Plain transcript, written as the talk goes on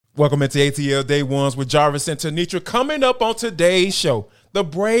Welcome into ATL Day Ones with Jarvis and Tenitra. Coming up on today's show, the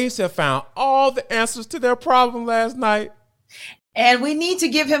Braves have found all the answers to their problem last night. And we need to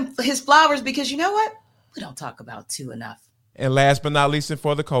give him his flowers because you know what? We don't talk about two enough. And last but not least, and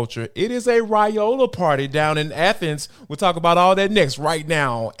for the culture, it is a Raiola party down in Athens. We'll talk about all that next right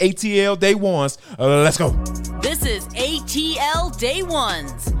now on ATL Day Ones. Let's go. This is ATL Day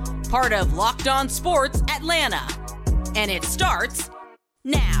Ones, part of Locked On Sports Atlanta. And it starts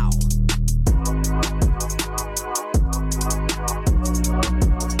now.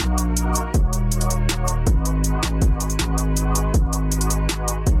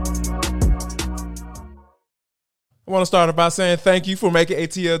 I want to start by saying thank you for making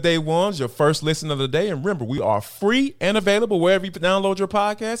ATL Day Ones your first listen of the day. And remember, we are free and available wherever you download your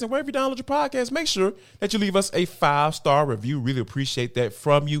podcast. And wherever you download your podcast, make sure that you leave us a 5-star review. Really appreciate that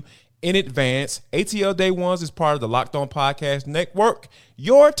from you in advance. ATL Day Ones is part of the Locked On Podcast Network,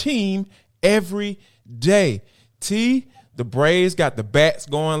 your team every day. T, the Braves got the bats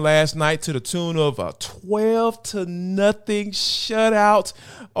going last night to the tune of a 12-0 shutout.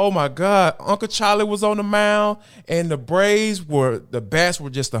 Oh my God, Uncle Charlie was on the mound, and the bats were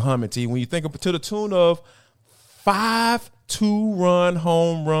just a humming. T, when you think of to the tune of 5 2-run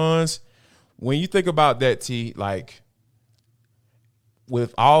home runs, when you think about that, T, like,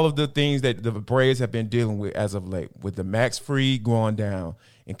 with all of the things that the Braves have been dealing with as of late, with the Max Fried going down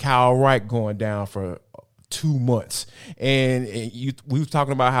and Kyle Wright going down for 2 months. We were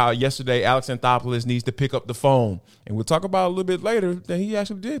talking about how yesterday Alex Anthopoulos needs to pick up the phone. And we'll talk about a little bit later that he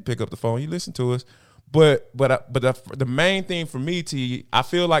actually did pick up the phone. He listened to us. But the main thing for me, T, I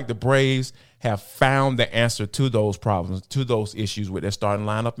feel like the Braves have found the answer to those problems, to those issues with their starting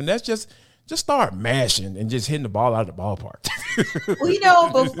lineup. And that's just start mashing and just hitting the ball out of the ballpark.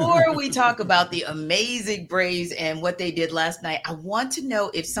 Well, before we talk about the amazing Braves and what they did last night, I want to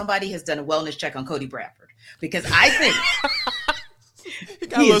know if somebody has done a wellness check on Cody Bradford, because I think he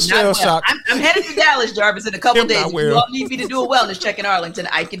got a little shell shock. I'm headed to Dallas, Jarvis, in a couple days. If you all need me to do a wellness check in Arlington,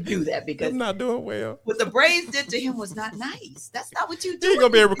 I can do that, because I'm not doing well. What the Braves did to him was not nice. That's not what you do. You ain't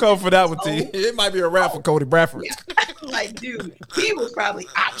gonna be able to recover for that one, T. It might be a wrap for Cody Bradford. Yeah. Like, dude, he was probably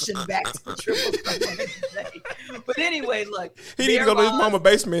optioned back to the triple. But anyway, look, he needs to go to his mama's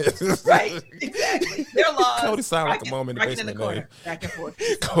basement. Right, exactly. Their laws. Cody silent the moment in the basement. In the corner, back and forth.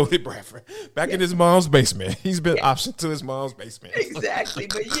 Cody Bradford back in his mom's basement. He's been optioned to his mom's basement. Exactly.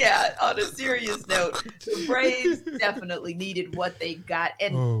 But yeah, on a serious note, the Braves definitely needed what they got.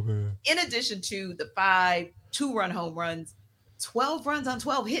 And in addition to the 5 2-run home runs, 12 runs on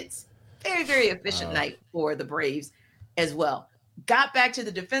 12 hits. Very, very efficient night for the Braves as well. Got back to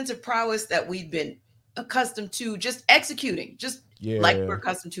the defensive prowess that we've been accustomed to, just executing, like we're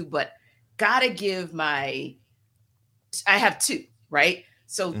accustomed to. But gotta give I have 2, right?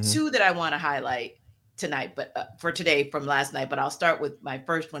 So 2 that I want to highlight tonight, but for today from last night. But I'll start with my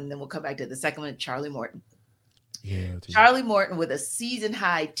first one, and then we'll come back to the second one. Charlie Morton. Charlie Morton with a season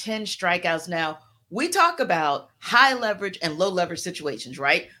high 10 strikeouts. Now, we talk about high leverage and low leverage situations,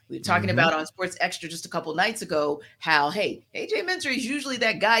 right? We were talking about on Sports Extra just a couple nights ago how, hey, AJ Minter is usually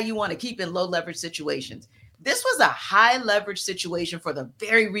that guy you want to keep in low leverage situations. This was a high leverage situation for the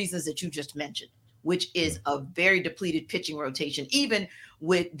very reasons that you just mentioned, which is a very depleted pitching rotation, even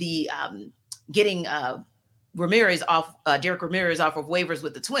with the getting Derek Ramirez off of waivers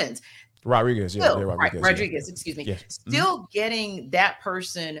with the Twins. Rodriguez, excuse me. Yeah. Still getting that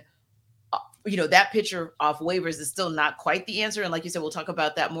person, that pitcher off waivers is still not quite the answer. And like you said, we'll talk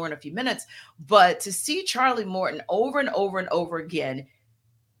about that more in a few minutes. But to see Charlie Morton over and over and over again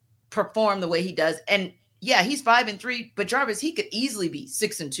perform the way he does, and yeah, he's 5-3, but Jarvis, he could easily be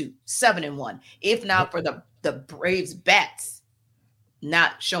 6-2, 7-1, if not for the Braves bats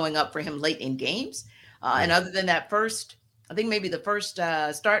not showing up for him late in games. And other than that first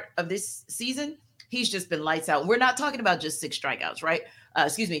start of this season, he's just been lights out. We're not talking about just 6 strikeouts, right?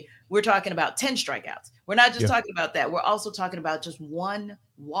 We're talking about 10 strikeouts. We're not just talking about that. We're also talking about just 1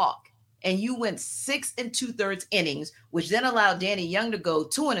 walk. And you went 6 2/3 innings, which then allowed Danny Young to go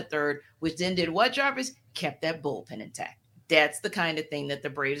 2 1/3, which then did what, Jarvis? Kept that bullpen intact. That's the kind of thing that the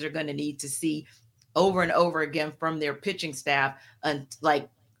Braves are going to need to see over and over again from their pitching staff,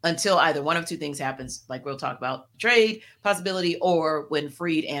 until either one of 2 things happens, like we'll talk about trade possibility, or when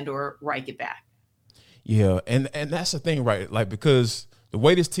Fried and or Wright get back. Yeah, and that's the thing, right? Like, because the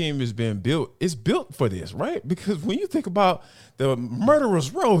way this team is being built, it's built for this, right? Because when you think about the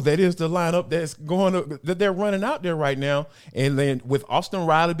murderer's row that is the lineup that they're running out there right now, and then with Austin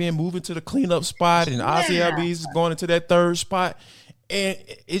Riley being moved to the cleanup spot, and Ozzie Albies is going into that 3rd spot, And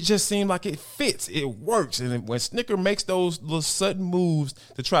it just seemed like it fits. It works. And when Snicker makes those little sudden moves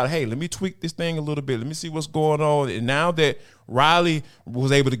to try to, hey, let me tweak this thing a little bit. Let me see what's going on. And now that Riley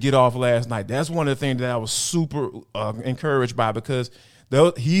was able to get off last night, that's one of the things that I was super encouraged by, because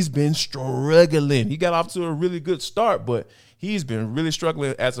he's been struggling. He got off to a really good start, but he's been really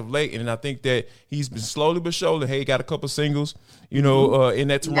struggling as of late. And I think that he's been slowly but surely, hey, got a couple singles, in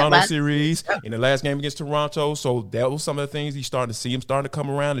that Toronto series, in the last game against Toronto. So that was some of the things he's starting to see him starting to come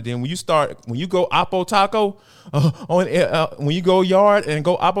around. And then when you go Oppo Taco, when you go yard and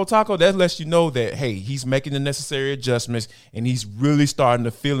go Oppo Taco, that lets you know that, hey, he's making the necessary adjustments and he's really starting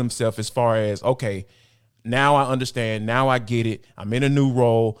to feel himself as far as, okay, now I understand. Now I get it. I'm in a new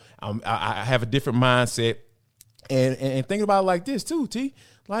role. I have a different mindset. And thinking about it like this too, T,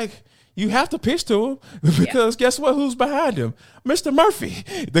 like you have to pitch to him because guess what? Who's behind him? Mr. Murphy,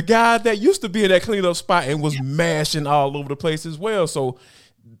 the guy that used to be in that cleanup spot and was mashing all over the place as well. So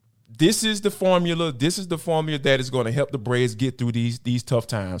this is the formula. This is the formula that is going to help the Braves get through these tough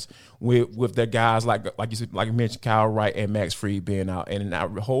times with their guys like you said, like you mentioned, Kyle Wright and Max Fried being out. And I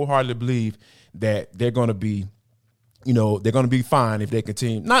wholeheartedly believe that they're going to be, they're going to be fine if they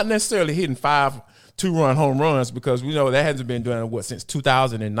continue. Not necessarily hitting 5 2-run home runs, because we know that hasn't been doing since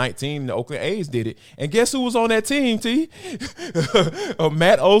 2019. The Oakland A's did it, and guess who was on that team? T.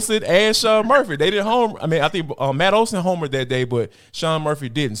 Matt Olson and Sean Murphy. They did home. I mean, I think Matt Olson homered that day, but Sean Murphy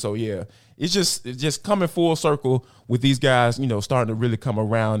didn't. So yeah, it's just coming full circle with these guys. Starting to really come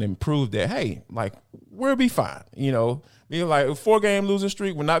around and prove that, hey, like we'll be fine. Being like a 4-game losing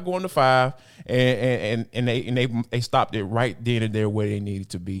streak, we're not going to 5, and they stopped it right then and there where they needed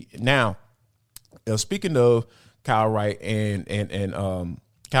to be. Now, speaking of Kyle Wright and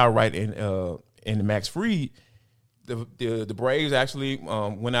Max Fried, the Braves actually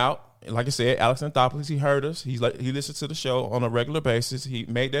went out. And like I said, Alex Anthopoulos, he heard us. He listens to the show on a regular basis. He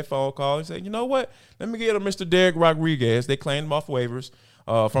made that phone call. He said, you know what? Let me get a Mr. Derek Rodriguez. They claimed him off waivers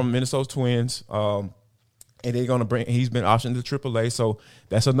from Minnesota Twins. And they're going to bring – he's been optioned to AAA. So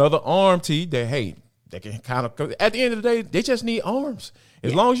that's another arm, T, that, hey, they can kind of – at the end of the day, they just need arms.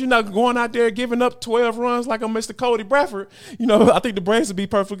 As long as you're not going out there giving up 12 runs like a Mr. Cody Bradford, I think the Braves will be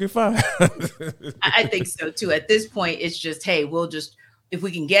perfectly fine. I think so, too. At this point, it's just, hey, we'll just – if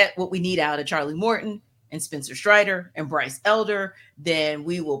we can get what we need out of Charlie Morton and Spencer Strider and Bryce Elder, then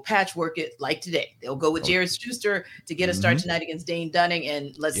we will patchwork it like today. They'll go with Jared Schuster to get a start tonight against Dane Dunning,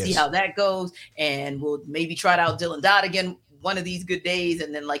 and let's see how that goes. And we'll maybe trot out Dylan Dodd again one of these good days.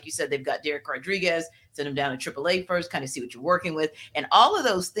 And then, like you said, they've got Derek Rodriguez. Send him down to AAA first, kind of see what you're working with. And all of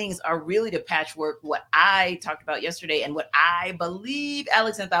those things are really to patchwork what I talked about yesterday and what I believe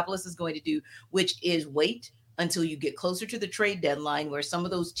Alex Anthopoulos is going to do, which is wait until you get closer to the trade deadline, where some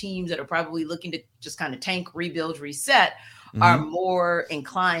of those teams that are probably looking to just kind of tank, rebuild, reset are more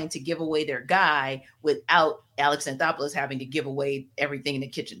inclined to give away their guy without Alex Anthopoulos having to give away everything in the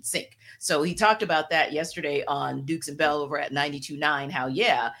kitchen sink. So he talked about that yesterday on Dukes and Bell over at 92.9, how,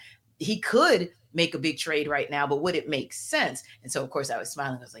 he could make a big trade right now, but would it make sense? And so, of course, I was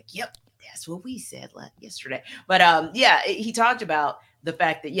smiling. I was like, yep, that's what we said yesterday. But he talked about the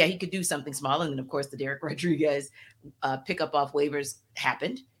fact that, he could do something small. And then, of course, the Derek Rodriguez pickup off waivers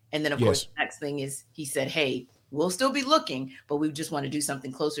happened. And then, of course, the next thing is he said, hey, we'll still be looking, but we just want to do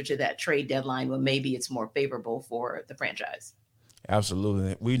something closer to that trade deadline when maybe it's more favorable for the franchise.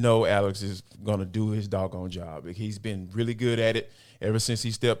 Absolutely. We know Alex is going to do his doggone job. He's been really good at it ever since he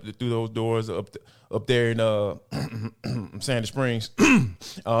stepped through those doors up there in Sandy Springs.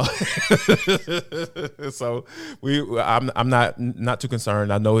 So I'm not too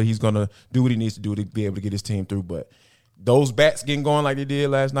concerned. I know he's going to do what he needs to do to be able to get his team through, but those bats getting going like they did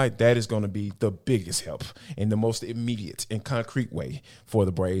last night, that is going to be the biggest help in the most immediate and concrete way for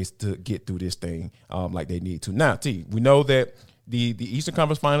the Braves to get through this thing like they need to. Now, T, we know that the Eastern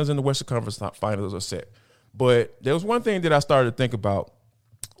Conference Finals and the Western Conference Finals are set. But there was one thing that I started to think about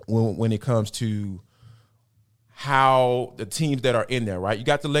when it comes to how the teams that are in there, right? You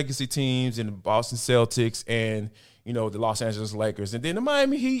got the legacy teams and the Boston Celtics and, the Los Angeles Lakers. And then the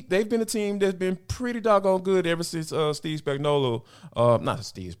Miami Heat, they've been a team that's been pretty doggone good ever since Steve Spagnuolo. Not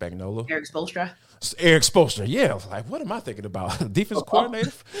Steve Spagnuolo. Eric Spoelstra. Eric Spoelstra, yeah. Like, what am I thinking about? Defensive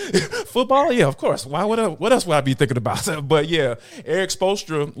coordinator? Football? Yeah, of course. What else would I be thinking about? But, yeah, Eric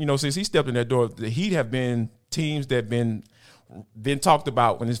Spoelstra, since he stepped in that door, the Heat have been teams that have been talked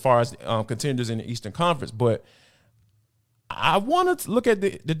about as far as contenders in the Eastern Conference. But I want to look at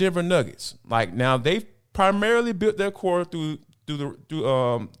the Denver Nuggets. Like, now they've primarily built their core through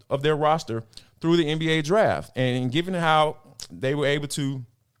of their roster through the NBA draft. And given how they were able to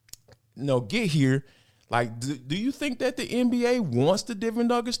get here, Like, do you think that the NBA wants the Denver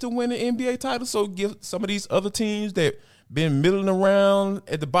Nuggets to win an NBA title? So give some of these other teams that been middling around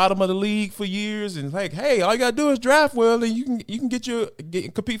at the bottom of the league for years and like, hey, all you gotta do is draft well, and you can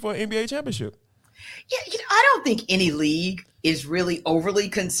compete for an NBA championship. Yeah, I don't think any league is really overly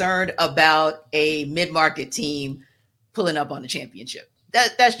concerned about a mid-market team pulling up on the championship.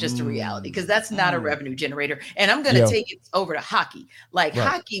 That's just a reality, because that's not a revenue generator. And I'm going to take it over to hockey. Like,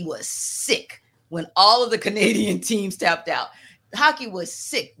 hockey was sick when all of the Canadian teams tapped out. Hockey was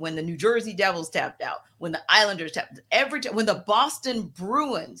sick when the New Jersey Devils tapped out, when the Islanders tapped out, when the Boston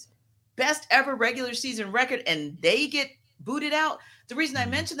Bruins, best ever regular season record, and they get booted out. The reason I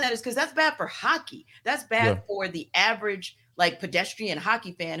mention that is because that's bad for hockey. That's bad for the average, like, pedestrian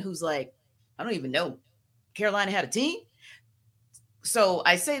hockey fan who's like, I don't even know Carolina had a team. So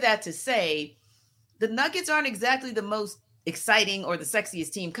I say that to say the Nuggets aren't exactly the most exciting or the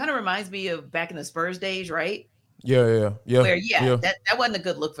sexiest team. Kind of reminds me of back in the Spurs days, right? Yeah. Where that wasn't a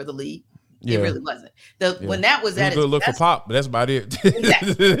good look for the league. It really wasn't. When that was at a good look for Pop, but that's about it.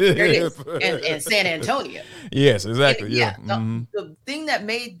 Exactly. There it is. And San Antonio. Yes, exactly. And, the thing that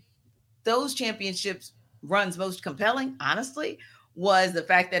made those championships runs most compelling, honestly, was the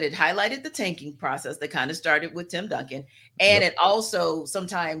fact that it highlighted the tanking process that kind of started with Tim Duncan. And it also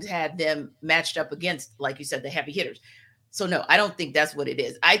sometimes had them matched up against, like you said, the heavy hitters. So no, I don't think that's what it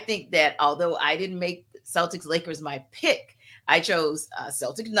is. I think that although I didn't make Celtics Lakers my pick, I chose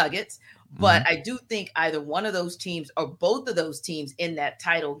Celtics Nuggets. But I do think either one of those teams or both of those teams in that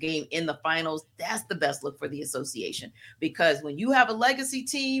title game in the finals, that's the best look for the association. Because when you have a legacy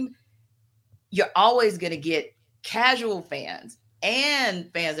team, you're always going to get casual fans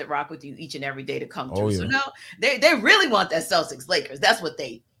and fans that rock with you each and every day to come through. So no, they really want that Celtics Lakers. That's what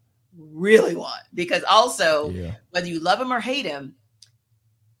they really want. Because also, whether you love him or hate him,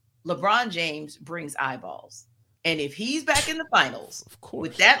 LeBron James brings eyeballs. And if he's back in the finals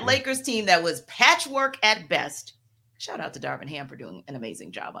with that Lakers team that was patchwork at best, shout out to Darvin Ham for doing an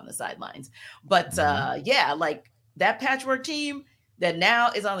amazing job on the sidelines. But like that patchwork team that now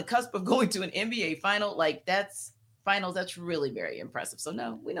is on the cusp of going to an NBA final, like that's really very impressive. So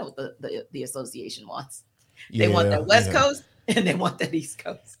no, we know what the association wants. They want that West Coast and they want that East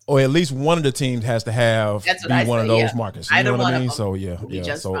Coast. Or at least one of the teams has to have one of those markets. You know what I mean? So will be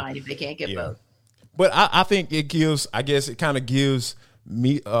just fine if they can't get both. But I think it gives, I guess it kind of gives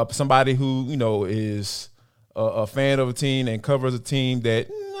me somebody who, is a fan of a team and covers a team that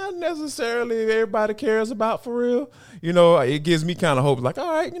not necessarily everybody cares about for real. It gives me kind of hope. Like,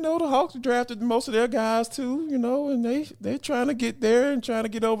 all right, the Hawks drafted most of their guys too, and they're trying to get there and trying to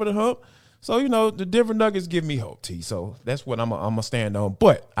get over the hump. So, the Denver Nuggets give me hope, T. So that's what I'm gonna stand on.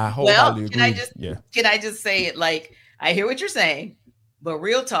 But I wholeheartedly agree. Can I just say it? Like, I hear what you're saying, but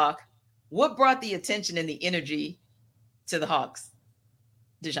real talk. What brought the attention and the energy to the Hawks?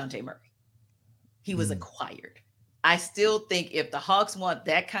 DeJounte Murray. He was acquired. I still think if the Hawks want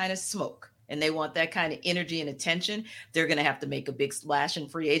that kind of smoke and they want that kind of energy and attention, they're going to have to make a big splash in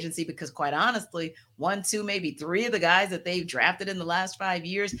free agency because quite honestly, 1, 2, maybe 3 of the guys that they've drafted in the last 5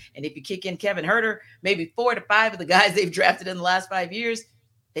 years, and if you kick in Kevin Huerter, maybe 4 to 5 of the guys they've drafted in the last 5 years,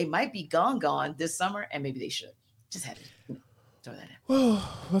 they might be gone this summer, and maybe they should. Just had to throw that in.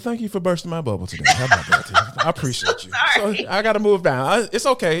 Well, thank you for bursting my bubble today. How about that, Tim? I appreciate you. So I got to move down. It's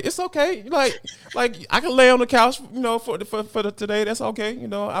okay. It's okay. Like I can lay on the couch, for today. That's okay.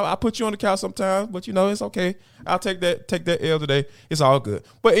 I put you on the couch sometimes, but it's okay. I'll take that L today. It's all good.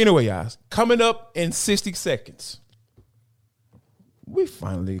 But anyway, guys, coming up in 60 seconds, we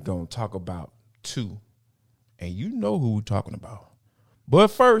finally gonna talk about 2, and you know who we're talking about. But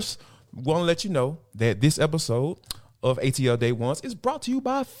first, we want to let you know that this episode of ATL Day Ones is brought to you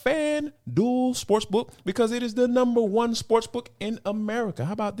by FanDuel Sportsbook because it is the #1 sportsbook in America.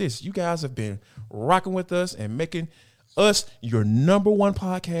 How about this? You guys have been rocking with us and making us your #1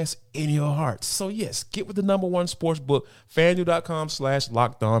 podcast in your hearts. So yes, get with the #1 sportsbook,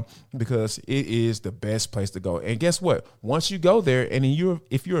 FanDuel.com/lockedon, because it is the best place to go. And guess what? Once you go there, and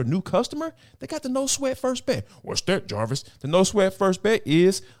if you're a new customer, they got the no sweat first bet. What's that, Jarvis? The no sweat first bet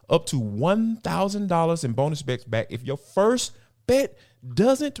is up to $1,000 in bonus bets back if your first bet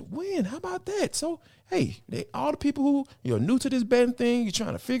doesn't win. How about that? So hey, all the people who you're new to this betting thing, you're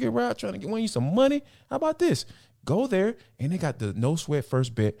trying to figure it out, trying to win you some money. How about this? Go there, and they got the no sweat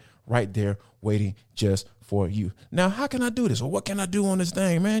first bet right there waiting just for you. Now, how can I do this? Or what can I do on this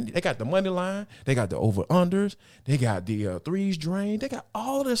thing, man? They got the money line. They got the over-unders. They got the threes drain. They got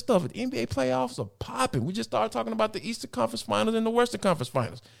all this stuff. The NBA playoffs are popping. We just started talking about the Eastern Conference Finals and the Western Conference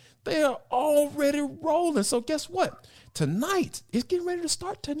Finals. They are already rolling. So guess what? Tonight, it's getting ready to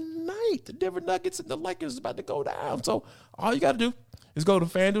start tonight. The Denver Nuggets and the Lakers is about to go down. So all you got to do is go to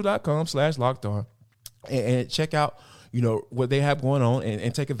FanDuel.com/lockedon and check out, what they have going on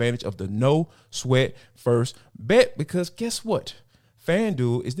and take advantage of the no sweat first bet, because guess what?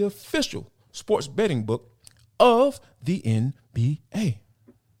 FanDuel is the official sports betting book of the NBA.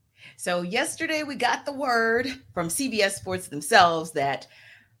 So yesterday we got the word from CBS Sports themselves that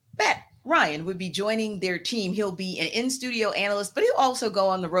Matt Ryan would be joining their team. He'll be an in-studio analyst, but he'll also go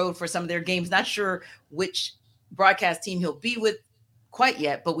on the road for some of their games. Not sure which broadcast team he'll be with quite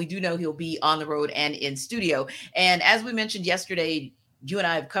yet, but we do know he'll be on the road and in studio. And as we mentioned yesterday, you and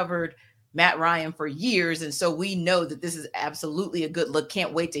I have covered Matt Ryan for years, and so we know that this is absolutely a good look.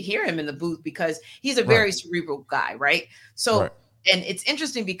 Can't wait to hear him in the booth because he's a very cerebral guy, right? So, and it's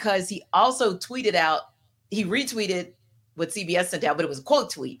interesting because he also he retweeted what CBS sent out, but it was a quote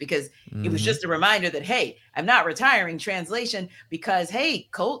tweet because it was just a reminder that, hey, I'm not retiring, translation, because, hey,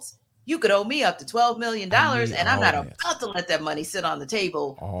 Colts, you could owe me up to $12 million, and I'm not about to let that money sit on the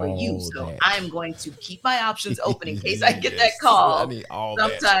table for you. So I'm going to keep my options open in case I get that call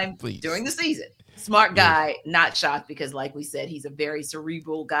sometime during the season. Smart guy, not shocked because, like we said, he's a very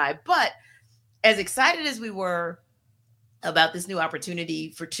cerebral guy. But as excited as we were about this new opportunity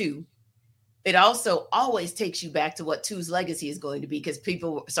for two, it also always takes you back to what two's legacy is going to be, because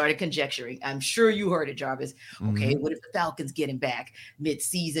people started conjecturing. I'm sure you heard it, Jarvis. Okay, what if the Falcons get him back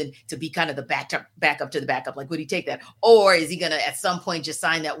mid-season to be kind of the backup to the backup? Like, would he take that? Or is he going to at some point just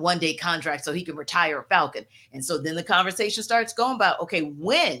sign that one-day contract so he can retire a Falcon? And so then the conversation starts going about, okay,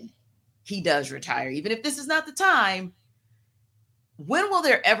 when he does retire, even if this is not the time, when will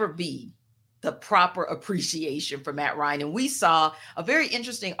there ever be the proper appreciation for Matt Ryan? And we saw a very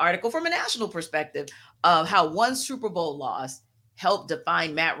interesting article from a national perspective of how one Super Bowl loss helped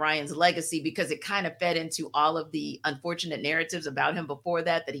define Matt Ryan's legacy, because it kind of fed into all of the unfortunate narratives about him before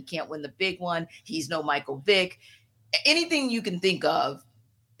that he can't win the big one. He's no Michael Vick. Anything you can think of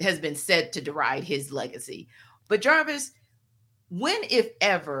has been said to deride his legacy. But Jarvis, when, if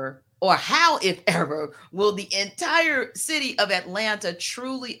ever, or how, if ever, will the entire city of Atlanta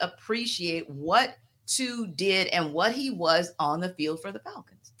truly appreciate what Two did and what he was on the field for the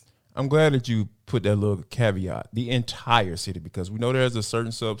Falcons? I'm glad that you put that little caveat, the entire city, because we know there's a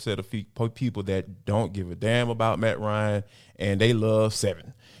certain subset of people that don't give a damn about Matt Ryan, and they love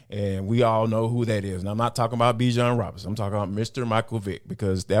Seven. And we all know who that is. And I'm not talking about Bijan Robinson. I'm talking about Mr. Michael Vick,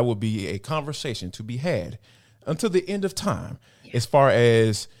 because that would be a conversation to be had until the end of time, as far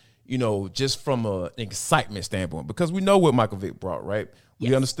as, just from an excitement standpoint, because we know what Michael Vick brought, right?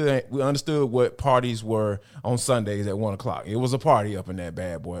 Yes. We understood what parties were on Sundays at 1:00. It was a party up in that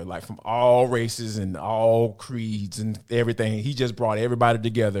bad boy, like from all races and all creeds and everything. He just brought everybody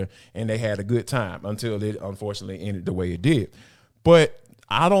together and they had a good time until it unfortunately ended the way it did. But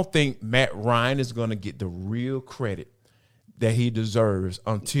I don't think Matt Ryan is going to get the real credit that he deserves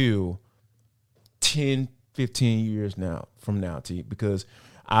until 10, 15 years from now, T, because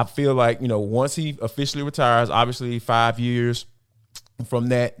I feel like, once he officially retires, obviously 5 years from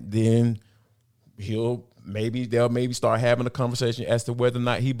that, then they'll maybe start having a conversation as to whether or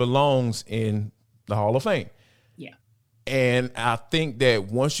not he belongs in the Hall of Fame. Yeah. And I think that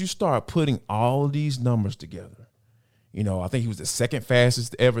once you start putting all of these numbers together, I think he was the second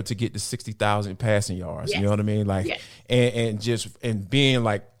fastest ever to get to 60,000 passing yards. Yes. You know what I mean? Like, yes. and being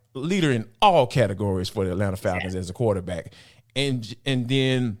like leader in all categories for the Atlanta Falcons as a quarterback. And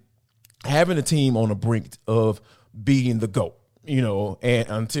then having a team on the brink of being the GOAT, and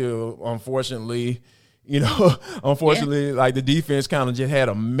until unfortunately, like the defense kind of just had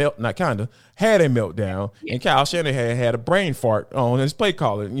a meltdown, and Kyle Shanahan had a brain fart on his play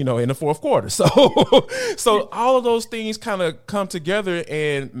calling, in the fourth quarter. So all of those things kind of come together,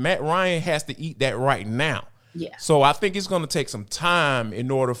 and Matt Ryan has to eat that right now. Yeah. So I think it's going to take some time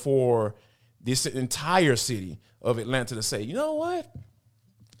in order for this entire city of Atlanta to say, you know what?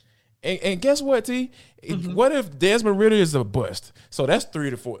 And guess what, T? What if Desmond Ridder is a bust? So that's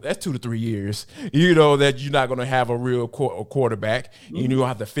 2 to 3 years, that you're not going to have a real quarterback. You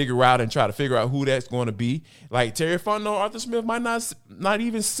have to figure out and try to figure out who that's going to be. Like Terry Fontenot, Arthur Smith might not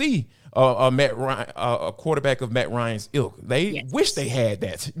even see a quarterback of Matt Ryan's ilk. They wish they had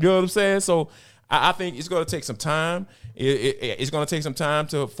that. You know what I'm saying? So I think it's going to take some time. It's going to take some time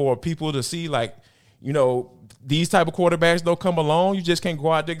for people to see, like, these type of quarterbacks don't come along. You just can't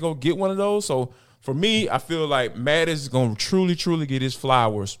go out there and go get one of those. So for me, I feel like Matt is going to truly, truly get his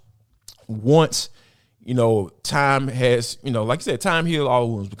flowers once, time has, like you said, time heals all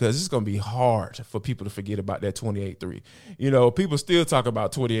wounds, because it's going to be hard for people to forget about that 28-3. People still talk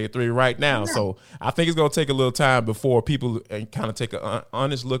about 28-3 right now. Yeah. So I think it's going to take a little time before people kind of take an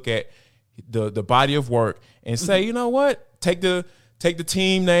honest look at the body of work and say, you know what, take the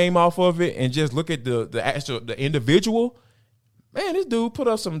team name off of it and just look at the individual. Man, this dude put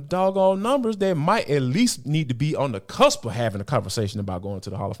up some doggone numbers that might at least need to be on the cusp of having a conversation about going to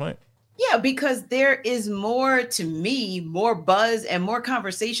the Hall of Fame. Yeah, because there is more buzz and more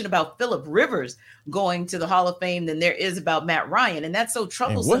conversation about Phillip Rivers going to the Hall of Fame than there is about Matt Ryan. And that's so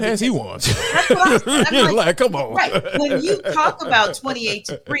troublesome. And what has he won? That's what I'm like, come on. Right. When you talk about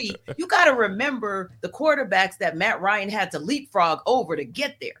 28-3, you got to remember the quarterbacks that Matt Ryan had to leapfrog over to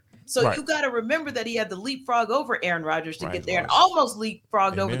get there. So you got to remember that he had to leapfrog over Aaron Rodgers to get there and almost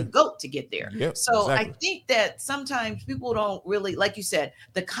leapfrogged over the GOAT to get there. Yep, so exactly. I think that sometimes people don't really, like you said,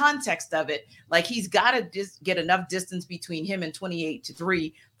 the context of it, like he's got to just get enough distance between him and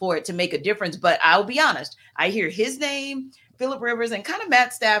 28-3 for it to make a difference. But I'll be honest, I hear his name, Phillip Rivers, and kind of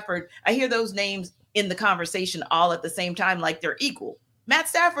Matt Stafford. I hear those names in the conversation all at the same time, like they're equal. Matt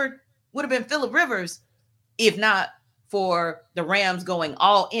Stafford would have been Phillip Rivers if not for the Rams going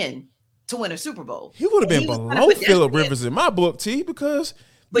all in to win a Super Bowl. He would have been below Phillip Rivers in my book, T, because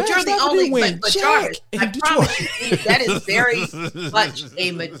but you're the only but Jarvis, I promise you, that is very much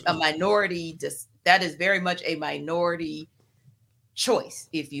a minority. That is very much a minority choice,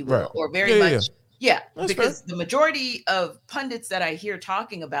 if you will, or very much. Yeah, because fair. The majority of pundits that I hear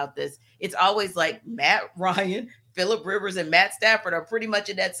talking about this, it's always like Matt Ryan, Phillip Rivers, and Matt Stafford are pretty much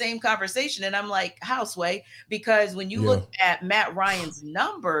in that same conversation. And I'm like, how, Sway? Because when you look at Matt Ryan's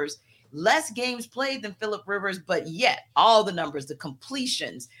numbers, less games played than Phillip Rivers, but yet all the numbers, the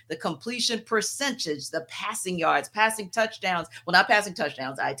completions, the completion percentage, the passing yards, passing touchdowns. Well, not passing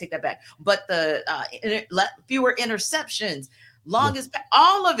touchdowns. I take that back. But the fewer interceptions, longest,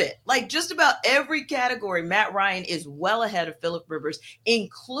 all of it, like just about every category, Matt Ryan is well ahead of Phillip Rivers,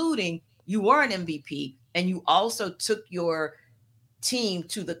 including you were an MVP and you also took your team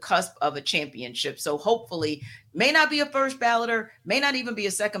to the cusp of a championship. So hopefully, may not be a first balloter, may not even be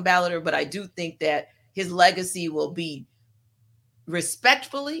a second balloter, but I do think that his legacy will be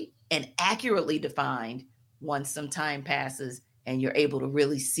respectfully and accurately defined once some time passes and you're able to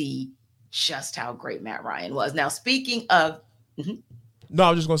really see just how great Matt Ryan was. Now, speaking of... No, I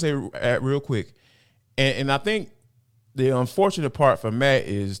was just going to say real quick, and I think the unfortunate part for Matt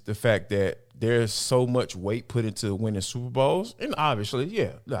is the fact that there's so much weight put into winning Super Bowls. And obviously,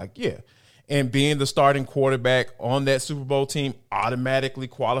 and being the starting quarterback on that Super Bowl team automatically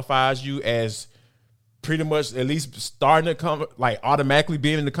qualifies you as pretty much at least starting to automatically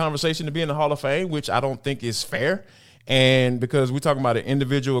being in the conversation to be in the Hall of Fame, which I don't think is fair. And because we're talking about an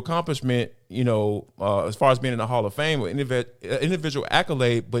individual accomplishment, as far as being in the Hall of Fame, or individual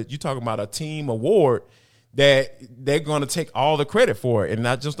accolade, but you're talking about a team award that they're going to take all the credit for it. And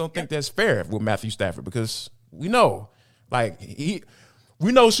I just don't think that's fair with Matthew Stafford, because we know,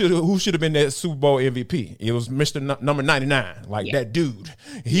 who should have been that Super Bowl MVP. It was Mr. Number 99, that dude.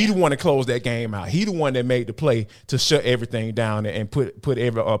 He the one that closed that game out. He the one that made the play to shut everything down and put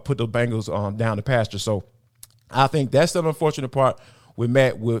the Bengals down the pasture. So I think that's the unfortunate part with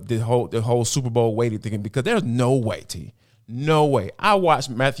Matt, with the whole Super Bowl weighted thing, because there's no way, T. No way. I watched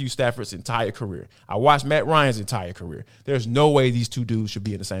Matthew Stafford's entire career. I watched Matt Ryan's entire career. There's no way these two dudes should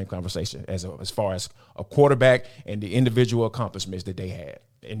be in the same conversation as far as a quarterback and the individual accomplishments that they had.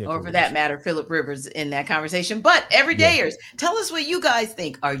 Or for that matter, Phillip Rivers in that conversation. But everydayers, tell us what you guys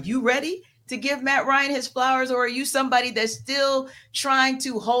think. Are you ready to give Matt Ryan his flowers, or are you somebody that's still trying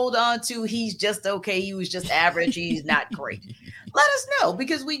to hold on to he's just okay, he was just average, he's not great? Let us know,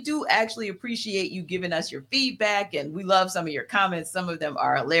 because we do actually appreciate you giving us your feedback, and we love some of your comments. Some of them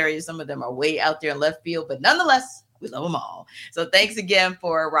are hilarious, some of them are way out there in left field, but nonetheless, we love them all. So thanks again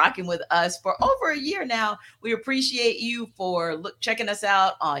for rocking with us for over a year now. We appreciate you for checking us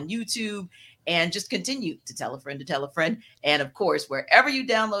out on YouTube. And just continue to tell a friend to tell a friend. And of course, wherever you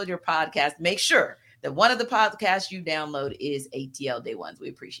download your podcast, make sure that one of the podcasts you download is ATL Day Ones. We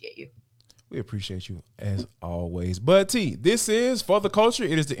appreciate you. We appreciate you as always. But T, this is For the Culture.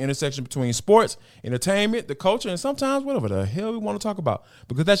 It is the intersection between sports, entertainment, the culture, and sometimes whatever the hell we want to talk about,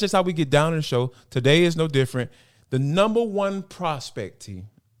 because that's just how we get down in the show. Today is no different. The number one prospect, T,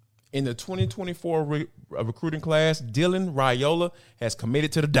 in the 2024 recruiting class, Dylan Raiola, has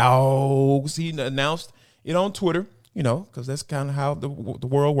committed to the Dogs. He announced it on Twitter, because that's kind of how the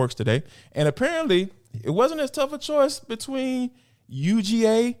world works today. And apparently, it wasn't as tough a choice between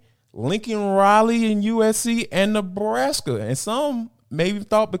UGA, Lincoln Riley, and USC, and Nebraska. And some maybe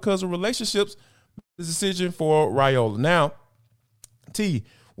thought because of relationships, the decision for Raiola. Now, T,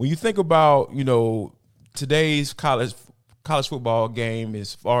 when you think about, today's college football game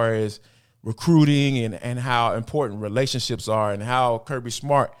as far as recruiting and how important relationships are and how Kirby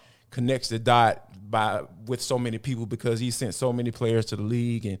Smart connects the dot with so many people because he sent so many players to the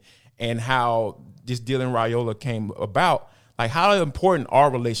league and how this deal in Raiola came about, like how important are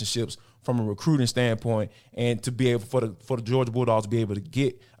relationships from a recruiting standpoint and to be able for the Georgia Bulldogs to be able to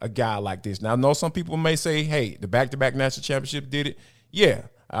get a guy like this. Now, I know some people may say, hey, the back-to-back national championship did it. Yeah,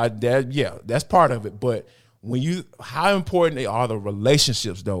 that's part of it. But how important are the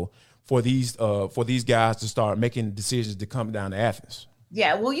relationships though for these guys to start making decisions to come down to Athens?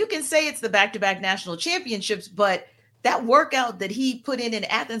 Yeah, well, you can say it's the back-to-back national championships, but that workout that he put in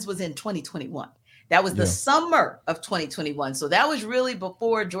Athens was in 2021. That was the summer of 2021. So that was really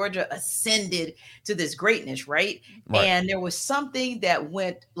before Georgia ascended to this greatness, right? And there was something that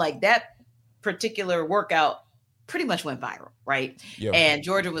went like that particular workout pretty much went viral, right? Yeah. And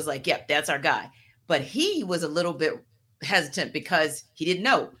Georgia was like, yep, that's our guy. But he was a little bit hesitant because he didn't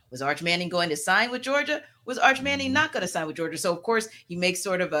know. Was Arch Manning going to sign with Georgia? Was Arch Manning not going to sign with Georgia? So, of course, he makes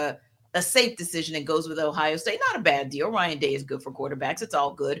sort of a safe decision and goes with Ohio State. Not a bad deal. Ryan Day is good for quarterbacks. It's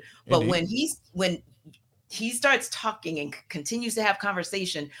all good. But when he starts talking and continues to have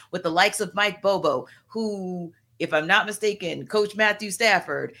conversation with the likes of Mike Bobo, who, if I'm not mistaken, Coach Matthew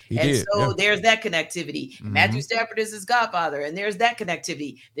Stafford. There's that connectivity. Mm-hmm. Matthew Stafford is his godfather, and there's that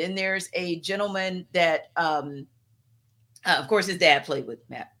connectivity. Then there's a gentleman that, of course, his dad played with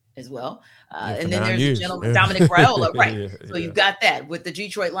Matt as well. And then there's a gentleman, Dominic Raiola, right? So you've got that with the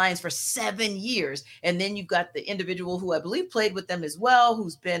Detroit Lions for 7 years. And then you've got the individual who I believe played with them as well,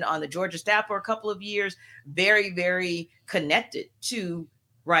 who's been on the Georgia staff for a couple of years, very, very connected to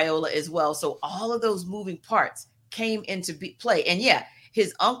Raiola as well. So all of those moving parts came into play. And yeah,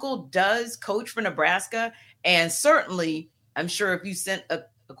 his uncle does coach for Nebraska. And certainly, I'm sure if you sent a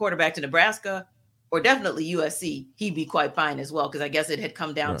quarterback to Nebraska, or definitely USC, he'd be quite fine as well, because I guess it had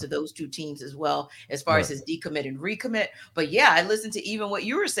come down to those two teams as well, as far as his decommit and recommit. But yeah, I listened to even what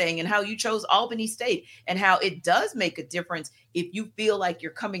you were saying and how you chose Albany State and how it does make a difference if you feel like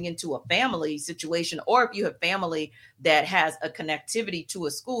you're coming into a family situation, or if you have family that has a connectivity to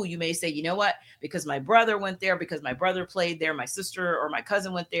a school. You may say, you know what, because my brother went there, because my brother played there, my sister or my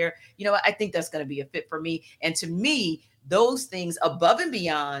cousin went there, you know what, I think that's going to be a fit for me. And to me, those things above and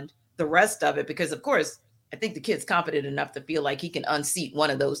beyond the rest of it, because of course, I think the kid's confident enough to feel like he can unseat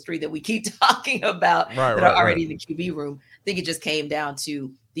one of those three that we keep talking about that are already in the QB room. I think it just came down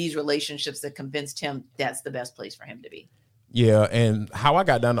to these relationships that convinced him that's the best place for him to be. Yeah, and how I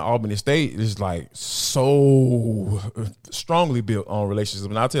got down to Albany State is like so strongly built on relationships.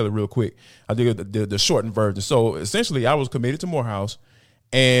 And I'll tell it real quick. I did the shortened version. So essentially, I was committed to Morehouse,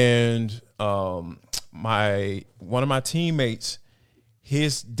 and one of my teammates,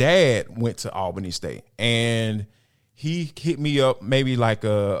 his dad went to Albany State, and he hit me up maybe like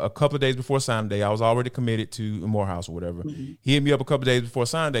a couple of days before signing day. I was already committed to Morehouse or whatever. Mm-hmm. He hit me up a couple of days before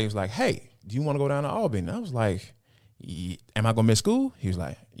signing day. He was like, hey, do you want to go down to Albany? And I was like, am I going to miss school? He was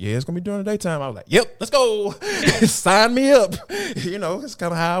like, yeah, it's going to be during the daytime. I was like, yep, let's go. Sign me up. It's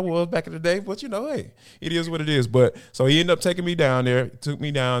kind of how I was back in the day. But, hey, it is what it is. But so he ended up taking me down there, took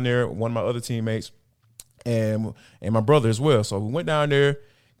me down there, one of my other teammates, and my brother as well. So we went down there,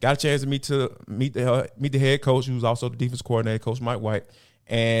 got a chance to meet the head coach, who's also the defense coordinator, Coach Mike White.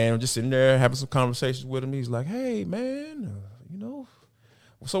 And I'm just sitting there having some conversations with him. He's like, hey, man,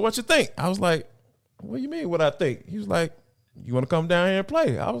 so what you think? I was like, what do you mean what I think? He was like, you want to come down here and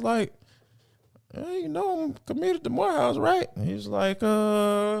play? I was like, hey, I'm committed to Morehouse, right? And he's like,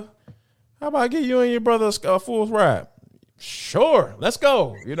 how about I give you and your brother a full ride? Sure, let's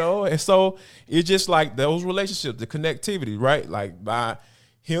go, And so it's just like those relationships, the connectivity, right? Like by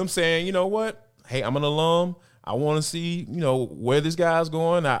him saying, you know what? Hey, I'm an alum. I want to see, where this guy's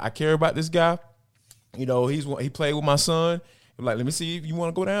going. I care about this guy. He played with my son. I'm like, let me see if you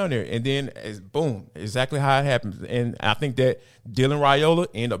want to go down there. And then, boom, exactly how it happens. And I think that Dylan Raiola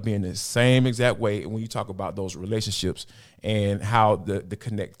ended up being the same exact way when you talk about those relationships and how the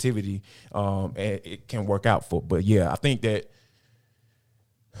connectivity and it can work out for. But, yeah, I think that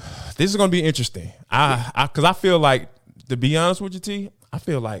this is going to be interesting. Because I feel like, to be honest with you, T, I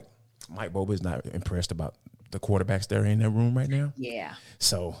feel like Mike Bobo is not impressed about the quarterbacks that are in that room right now. Yeah.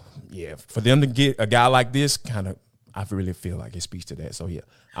 So, yeah, for them to get a guy like this I really feel like it speaks to that. So, yeah,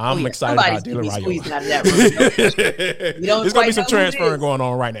 I'm excited about Dylan Raiola. Out of that room. There's going to be some transferring going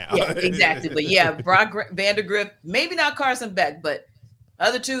on right now. Yeah, exactly. But, yeah, Brock Vandegrift, maybe not Carson Beck, but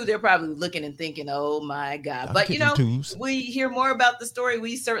Other two, they're probably looking and thinking, oh my God. But, we hear more about the story.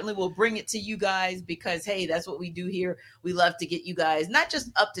 We certainly will bring it to you guys because, hey, that's what we do here. We love to get you guys not just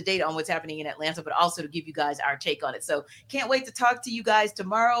up to date on what's happening in Atlanta, but also to give you guys our take on it. So can't wait to talk to you guys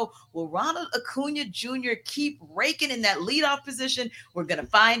tomorrow. Will Ronald Acuna Jr. keep raking in that leadoff position? We're going to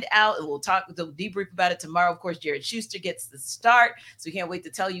find out, and we'll debrief about it tomorrow. Of course, Jared Schuster gets the start. So we can't wait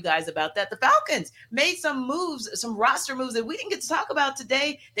to tell you guys about that. The Falcons made some moves, some roster moves that we didn't get to talk about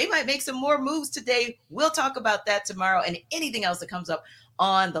today. They might make some more moves today. We'll talk about that tomorrow and anything else that comes up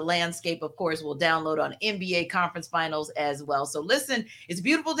on the landscape. Of course, we'll download on NBA conference finals as well. So listen, it's a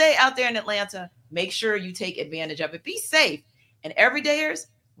beautiful day out there in Atlanta. Make sure you take advantage of it. Be safe. And everydayers,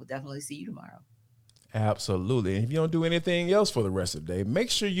 we'll definitely see you tomorrow. Absolutely. And if you don't do anything else for the rest of the day, make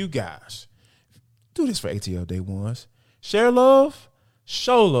sure you guys do this for ATL Day Ones. Share love,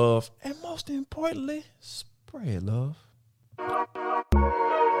 show love, and most importantly, spread love.